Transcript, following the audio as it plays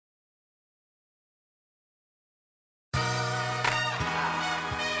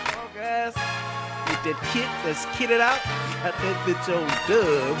that kit that's kitted out. Got that bitch on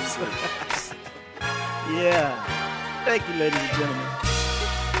dubs. Yeah. Thank you, ladies and gentlemen.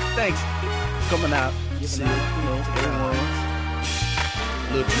 Thanks for coming out. Giving out, you know, everyone's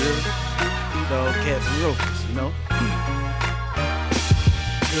little drill. Dog, cats, and roaches, you know.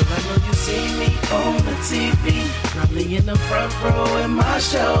 Girl, I know you see me on the TV, probably in the front row at my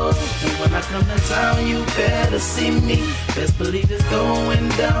show. And when I come to town, you better see me. Best believe it's going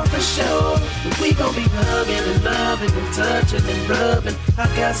down for sure. But we gon' be hugging and loving and touching and rubbing.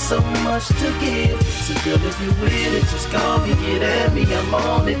 I got so much to give. So girl, if you with it, just call me, get at me, I'm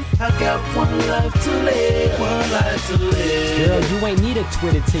on it. I got one life to live, one life to live. Girl, you ain't need a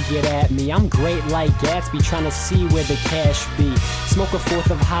Twitter to get at me. I'm great like Gatsby, trying to see where the cash be. Smoke a fourth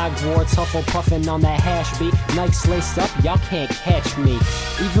of Hogwarts, Hufflepuffin on that hash beat. Nikes laced up, y'all can't catch me.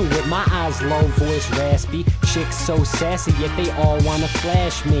 Even with my eyes low, voice raspy. Chicks so sassy, yet they all wanna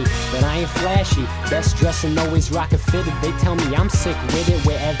flash me. But I ain't flashy, best dressed and always rocka fitted. They tell me I'm sick with it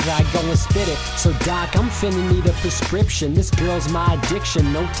wherever I go and spit it. So doc, I'm finna need a prescription. This girl's my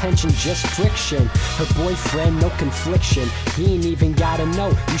addiction, no tension, just friction. Her boyfriend, no confliction. He ain't even gotta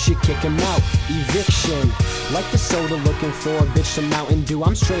know, you should kick him out. Eviction, like the soda looking for a bitch to Mountain Dew.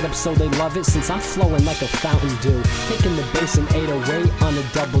 I'm straight up so they love it since I'm flowing like a fountain dew. Taking the bass and 808 on a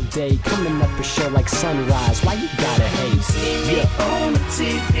double day. Coming up a show like sunrise, why you gotta hate? You see me on the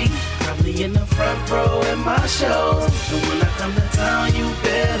TV, probably in the front row at my shows. And when I come to town, you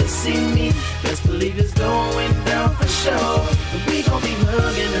better see me. Best believe it's going down for sure. And we gon' be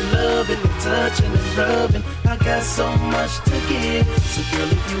hugging and loving and touching and rubbing. I got so much to give. So girl,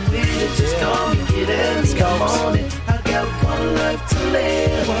 if you with it, just call me, get at me, I'm on it. I got one life to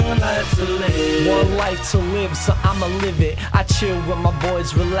live, one life to live. One life to live, so I'ma live it. I chill with my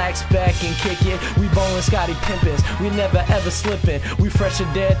boys, relax back and kick it. We bowling Scottie Pippens, we never ever slipping. We fresh to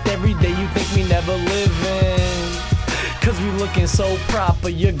death every day, you think we never living. Cause we looking so proper.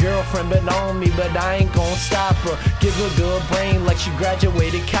 Your girlfriend been on me, but I ain't gon' stop her. Give her a good brain like she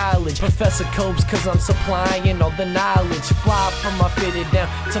graduated college. Professor Copes, cause I'm supplying all the knowledge. Fly from my fitted down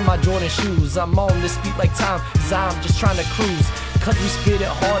to my Jordan shoes. I'm on this beat like Tom, cause I'm just trying to cruise. Cause we spit it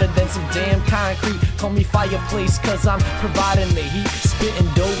harder than some damn concrete. Call me fireplace cause I'm providing the heat. Spitting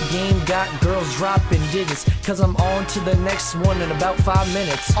dope game, got girls dropping digits. Cause I'm on to the next one in about 5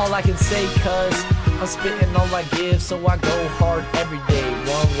 minutes. All I can say cause I'm spitting all I give, so I go hard every day.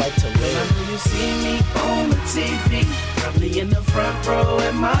 One life to live. I know you see me on the TV, probably in the front row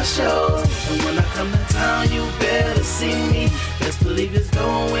at my shows. And when I come to town, you better see me. Best believe it's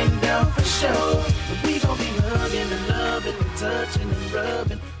going down for sure. But we gon' be hugging and loving and touching and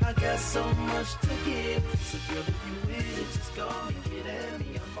rubbing. I got so much to give. So girl, if you with it, just call me.